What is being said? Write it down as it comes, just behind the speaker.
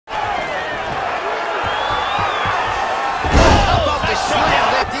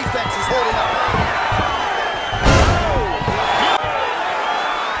good enough.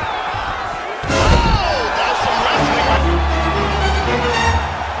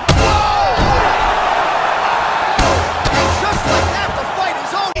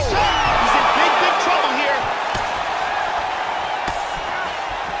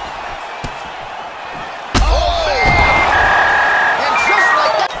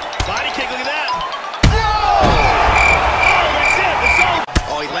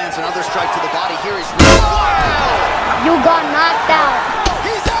 Another strike to the body here. He's wow! You got knocked out.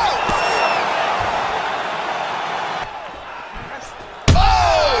 He's out!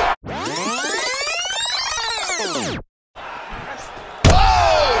 Oh! Oh!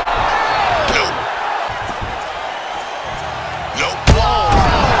 Nope. Nope.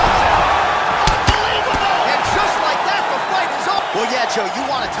 Unbelievable! And just like that, the fight is over. Well, yeah, Joe, you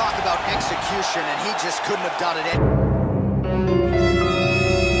want to talk about execution, and he just couldn't have done it.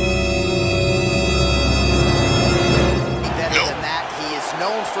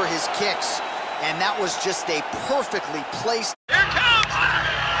 Known for his kicks, and that was just a perfectly placed. Here it comes! Oh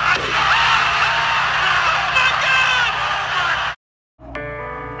my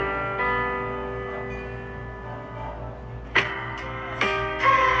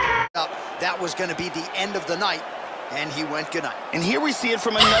God! That was going to be the end of the night, and he went good night. And here we see it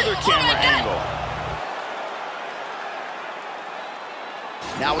from another camera angle.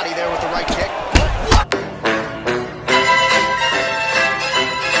 Now there with the right kick.